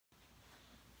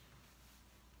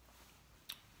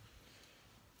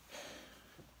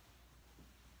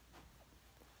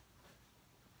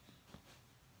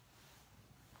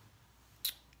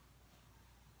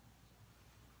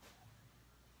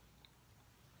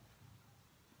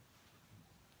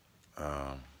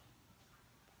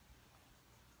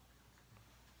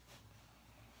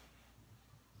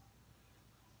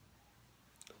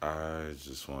I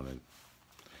just wanted.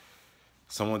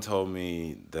 Someone told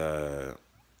me that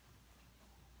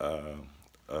uh,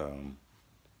 um,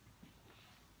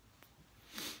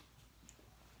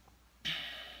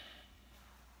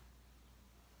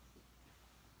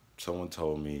 someone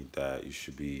told me that you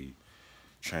should be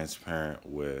transparent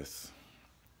with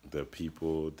the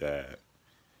people that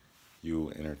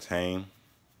you entertain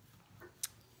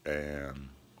and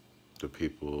the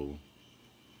people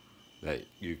that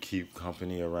you keep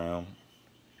company around.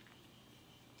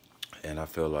 And I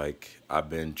feel like I've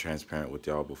been transparent with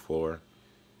y'all before,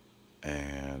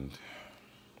 and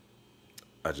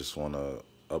I just want to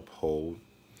uphold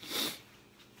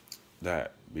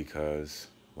that because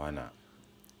why not?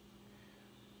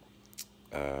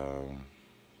 Um,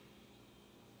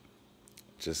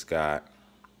 just got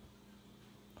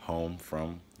home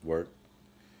from work.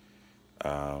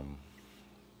 Um,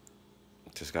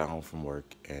 just got home from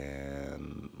work,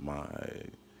 and my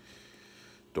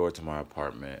door to my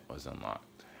apartment was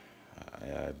unlocked.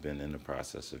 I've been in the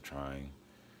process of trying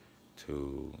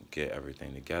to get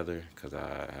everything together because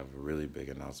I have a really big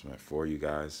announcement for you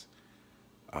guys.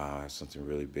 Something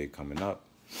really big coming up.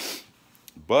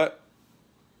 But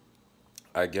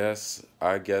I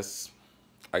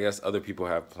guess other people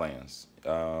have plans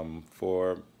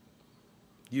for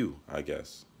you. I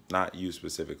guess not you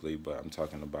specifically, but I'm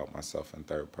talking about myself in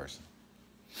third person.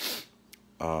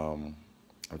 Um,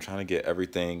 I'm trying to get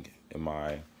everything in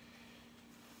my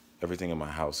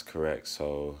house correct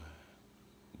so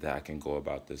that I can go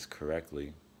about this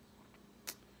correctly.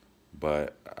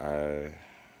 But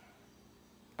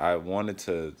I wanted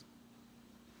to.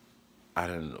 I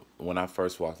didn't when I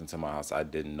first walked into my house. I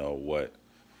didn't know what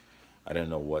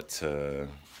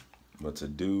to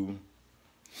do.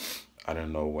 I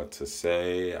didn't know what to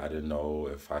say. I didn't know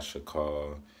if I should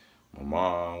call my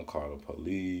mom, call the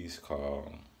police,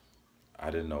 call. I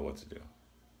didn't know what to do.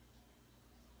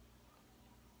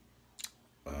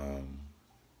 Um,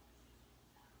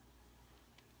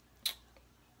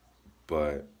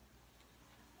 but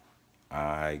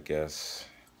I guess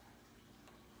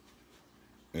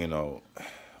you know,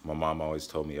 my mom always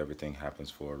told me everything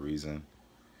happens for a reason.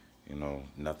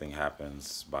 Nothing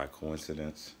happens by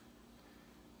coincidence.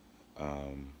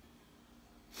 Um,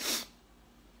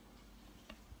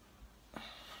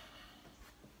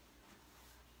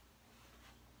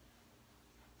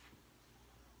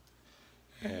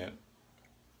 and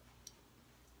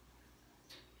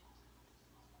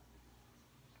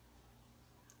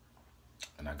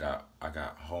and I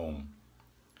got home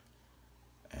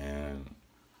and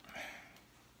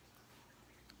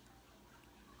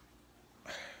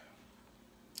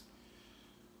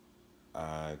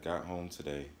I got home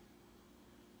today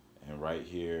and right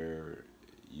here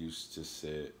used to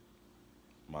sit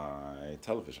my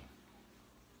television.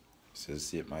 To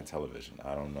sit my television.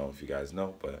 I don't know if you guys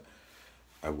know, but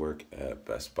I work at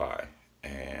Best Buy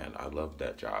and I love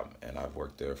that job and I've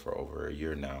worked there for over a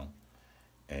year now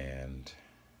and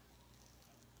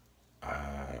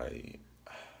I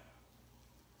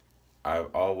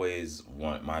I've always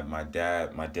want my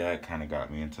dad kind of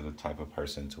got me into the type of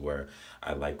person to where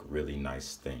I like really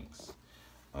nice things.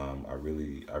 I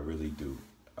really do.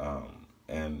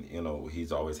 And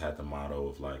he's always had the motto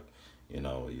of like,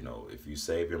 if you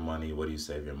save your money, what do you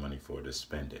save your money for? To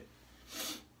spend it.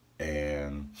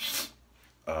 And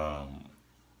um,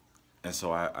 and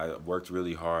so I worked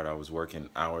really hard. I was working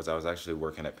hours. I was actually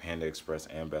working at Panda Express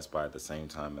and Best Buy at the same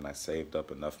time, and I saved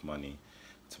up enough money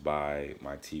to buy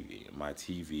my TV. My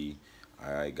TV,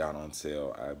 I got on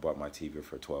sale. I bought my TV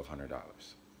for $1,200,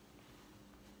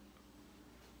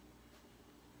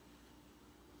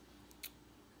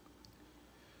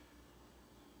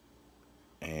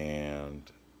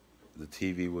 and the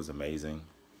TV was amazing,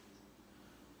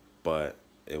 but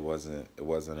it wasn't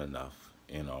enough.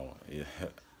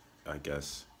 I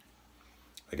guess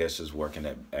I guess just working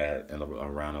at and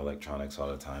around electronics all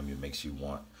the time, it makes you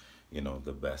want,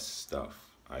 the best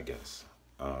stuff. I guess.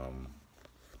 Um,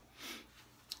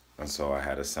 and so I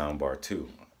had a sound bar too,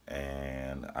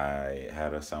 and I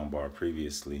had a sound bar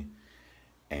previously,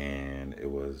 and it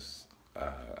was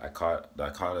I caught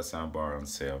a sound bar on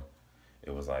sale.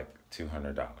 It was like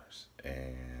 $200,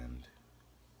 and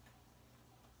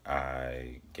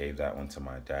I gave that one to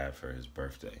my dad for his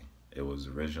birthday. It was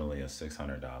originally a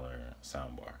 $600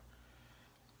 sound bar,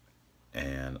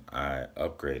 and I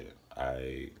upgraded.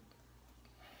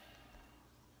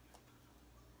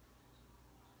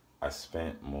 I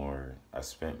spent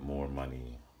more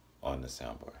money on the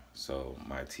soundbar. So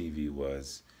my TV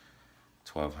was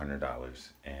 $1,200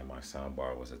 and my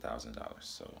soundbar was $1,000.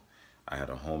 So I had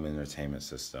a home entertainment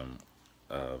system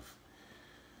of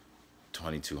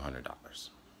 $2,200,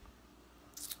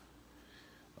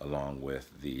 along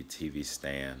with the TV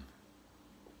stand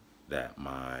that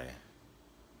my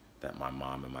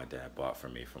mom and my dad bought for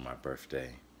me for my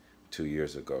birthday 2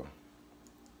 years ago.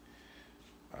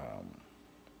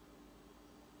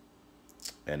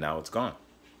 And now it's gone.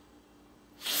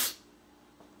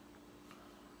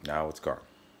 Now it's gone.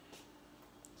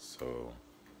 So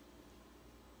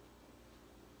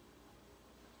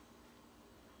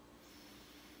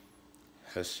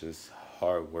that's just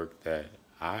hard work that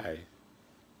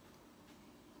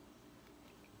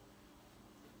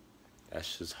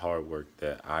that's just hard work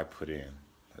that I put in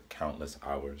countless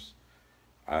hours.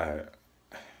 I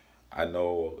I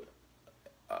know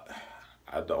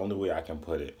the only way I can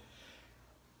put it,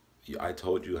 I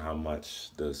told you how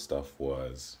much the stuff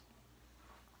was.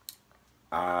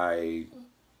 I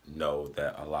know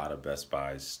that a lot of Best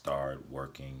Buys start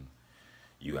working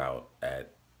you out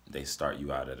at, they start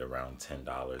you out at around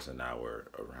 $10 an hour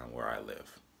around where I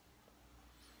live.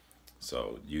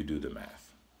 So you do the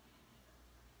math.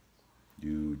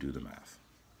 You do the math.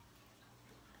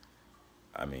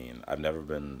 I mean, I've never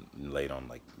been late on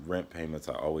like rent payments.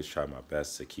 I always try my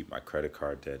best to keep my credit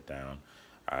card debt down.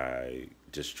 I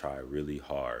just try really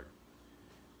hard.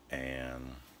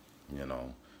 And, you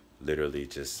know, literally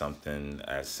just something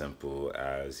as simple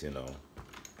as, you know,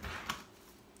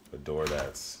 a door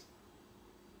that's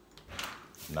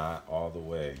not all the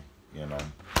way, you know,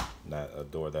 not a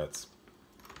door that's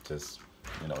just,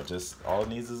 you know, just all it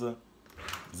needs is a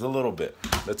little bit.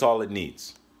 That's all it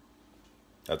needs.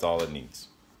 That's all it needs.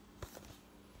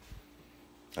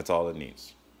 That's all it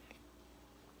needs.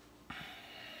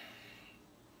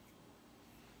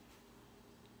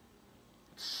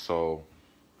 So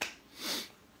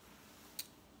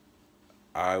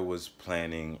I was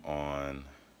planning on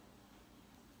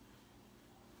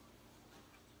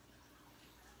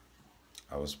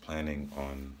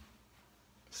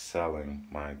selling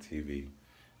my TV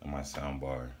and my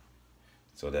soundbar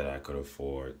so that I could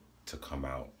afford to come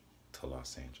out to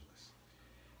Los Angeles.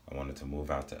 I wanted to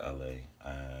move out to LA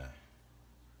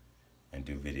and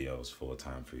do videos full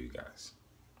time for you guys.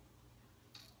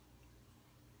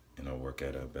 You know, work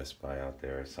at a Best Buy out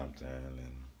there or something.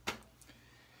 And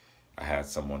I had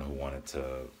someone who wanted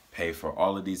to pay for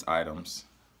all of these items,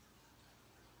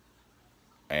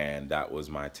 and that was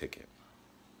my ticket.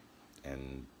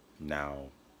 And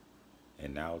now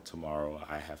tomorrow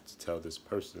I have to tell this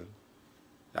person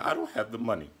that I don't have the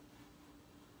money.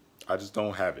 I just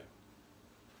don't have it.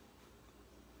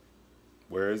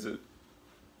 Where is it?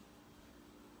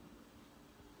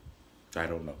 I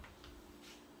don't know.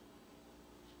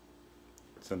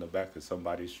 It's in the back of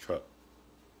somebody's truck.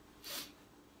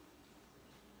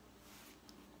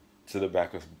 To the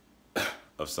back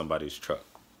of somebody's truck.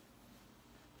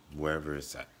 Wherever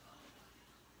it's at.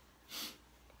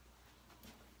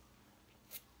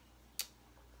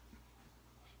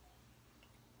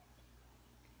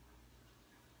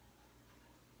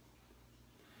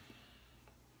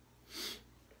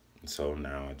 So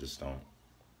now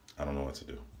I don't know what to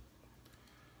do.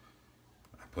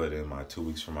 I put in my 2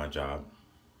 weeks for my job,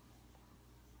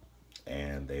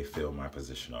 and they filled my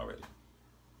position already.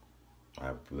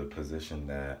 The position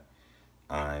that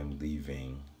I'm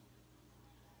leaving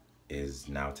is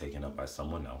now taken up by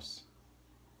someone else.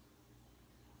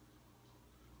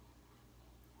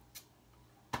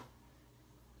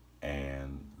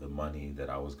 And the money that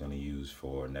I was going to use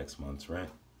for next month's rent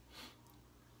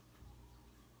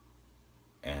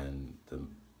and the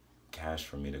cash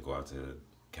for me to go out to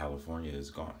California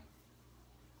is gone.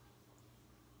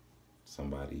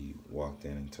 Somebody walked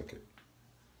in and took it.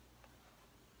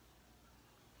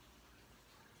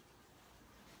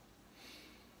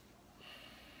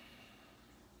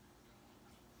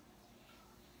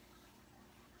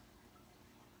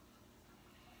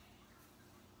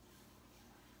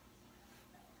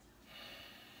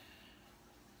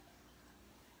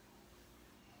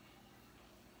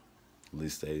 At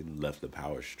least they left the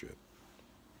power strip.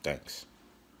 Thanks.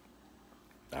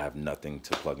 I have nothing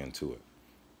to plug into it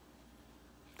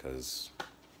because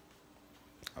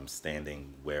I'm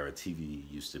standing where a TV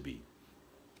used to be.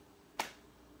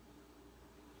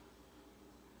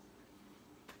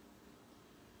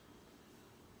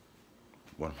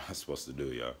 What am I supposed to do,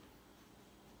 y'all?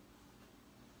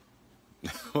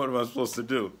 What am I supposed to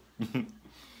do?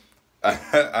 I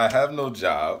have no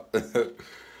job.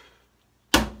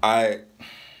 I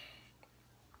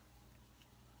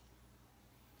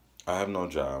have no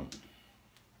job.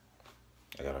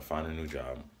 I gotta find a new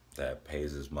job that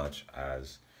pays as much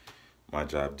as my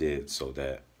job did so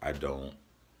that I don't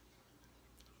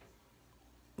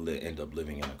end up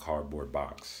living in a cardboard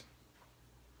box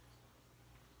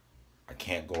I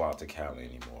can't go out to Cali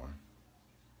anymore.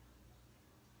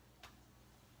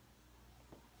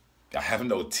 I have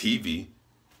no TV.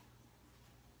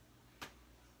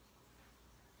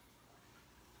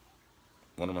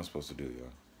 What am I supposed to do, yo?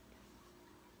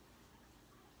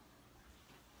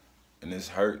 And this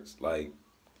hurts. Like,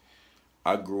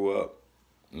 I grew up,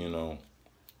 you know,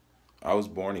 I was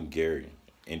born in Gary,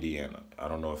 Indiana. I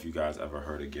don't know if you guys ever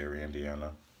heard of Gary,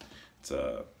 Indiana. It's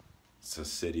a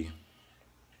city.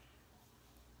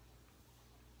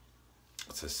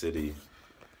 It's a city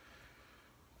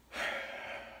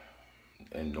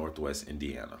in northwest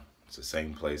Indiana. It's the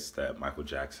same place that Michael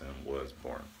Jackson was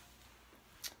born.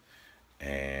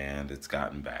 And it's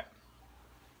gotten bad.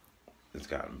 It's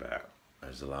gotten bad.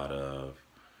 There's a lot of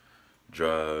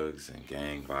drugs and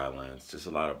gang violence, just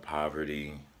a lot of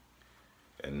poverty.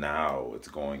 And now it's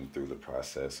going through the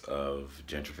process of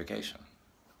gentrification.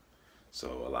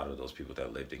 So a lot of those people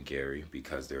that lived in Gary,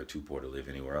 because they're too poor to live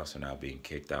anywhere else, are now being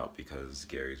kicked out because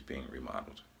Gary's being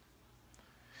remodeled.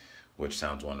 Which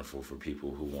sounds wonderful for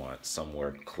people who want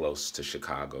somewhere close to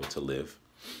Chicago to live.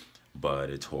 But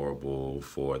it's horrible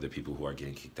for the people who are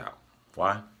getting kicked out.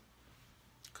 Why?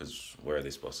 Because where are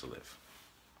they supposed to live?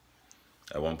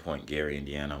 At one point, Gary,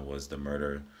 Indiana was the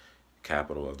murder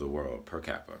capital of the world per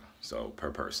capita, so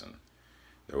per person.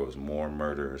 There was more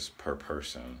murders per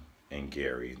person in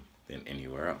Gary than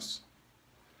anywhere else.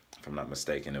 If I'm not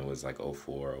mistaken, it was like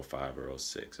 04, 05, or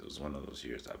 06. It was one of those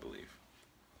years, I believe.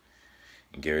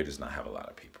 And Gary does not have a lot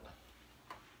of people.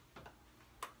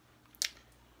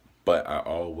 But I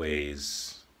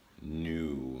always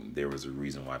knew there was a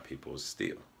reason why people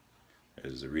steal.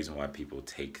 There's a reason why people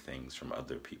take things from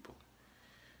other people.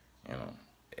 You know,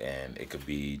 and it could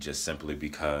be just simply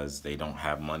because they don't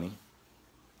have money.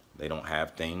 They don't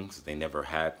have things. They never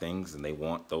had things and they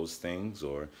want those things,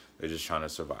 or they're just trying to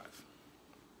survive.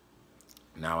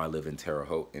 Now I live in Terre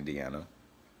Haute, Indiana,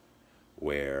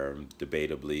 where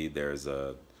debatably there's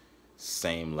a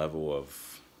same level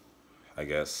of, I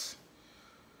guess,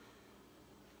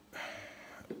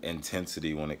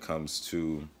 intensity when it comes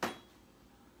to,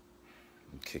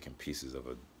 I'm kicking pieces of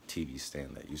a TV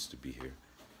stand that used to be here,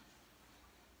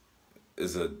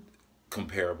 is a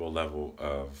comparable level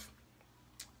of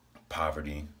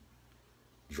poverty,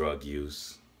 drug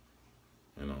use.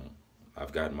 You know,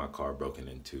 I've gotten my car broken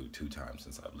into 2 times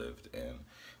since I've lived in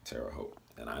Terre Haute,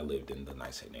 and I lived in the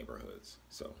nice neighborhoods.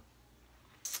 So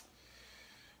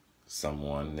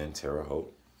someone in Terre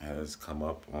Haute has come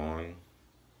up on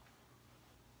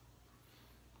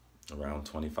around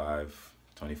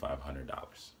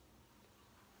 $2,500.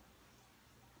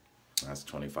 That's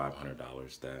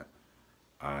 $2,500 that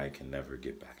I can never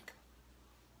get back,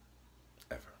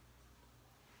 ever.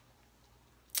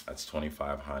 That's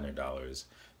 $2,500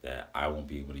 that I won't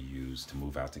be able to use to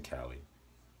move out to Cali,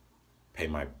 pay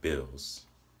my bills,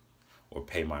 or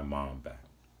pay my mom back,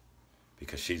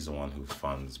 because she's the one who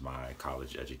funds my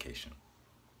college education.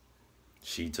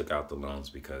 She took out the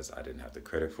loans because I didn't have the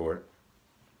credit for it,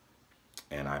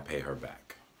 and I pay her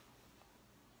back.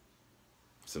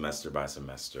 Semester by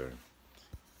semester,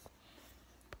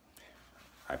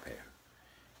 I pay her.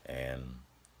 And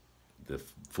the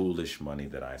foolish money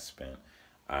that I spent,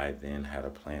 I then had a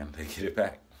plan to get it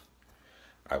back.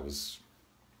 I was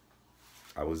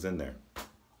in there.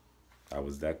 I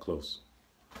was that close.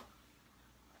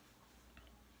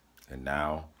 And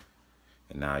now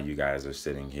you guys are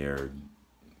sitting here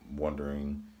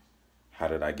wondering, how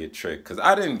did I get tricked? Because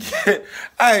I didn't get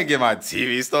my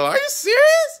TV stolen. Are you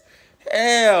serious?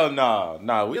 Hell no.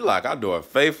 Nah, we lock our door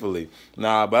faithfully.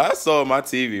 Nah, but I sold my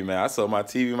TV, man. I sold my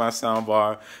TV, my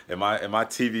soundbar, and my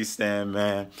TV stand,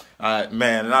 man.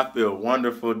 And I feel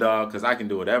wonderful, dog, because I can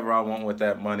do whatever I want with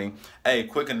that money. Hey,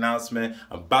 quick announcement.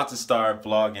 I'm about to start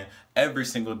vlogging every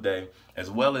single day, as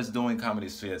well as doing comedy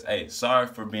skits. Hey, sorry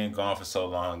for being gone for so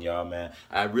long, y'all, man.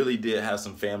 I really did have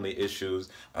some family issues.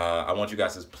 I want you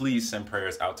guys to please send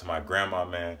prayers out to my grandma,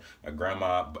 man. My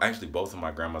grandma, actually both of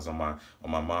my grandmas on my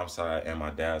mom's side and my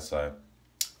dad's side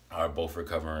are both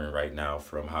recovering right now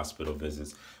from hospital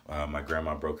visits. My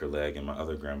grandma broke her leg, and my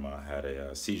other grandma had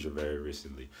a seizure very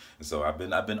recently. And so I've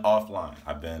been offline.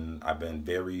 I've been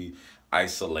very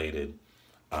isolated.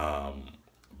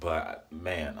 But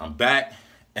man, I'm back,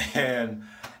 and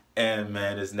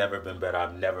man, it's never been better.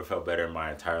 I've never felt better in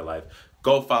my entire life.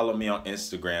 Go follow me on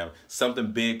Instagram.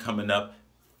 Something big coming up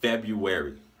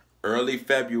February, early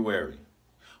February.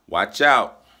 Watch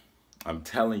out. I'm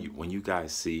telling you, when you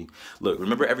guys see, look,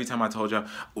 remember every time I told y'all,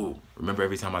 remember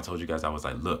every time I told you guys, I was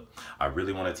like, look, I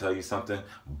really want to tell you something,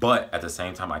 but at the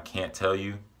same time, I can't tell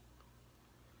you.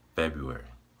 February.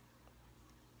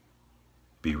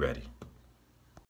 Be ready.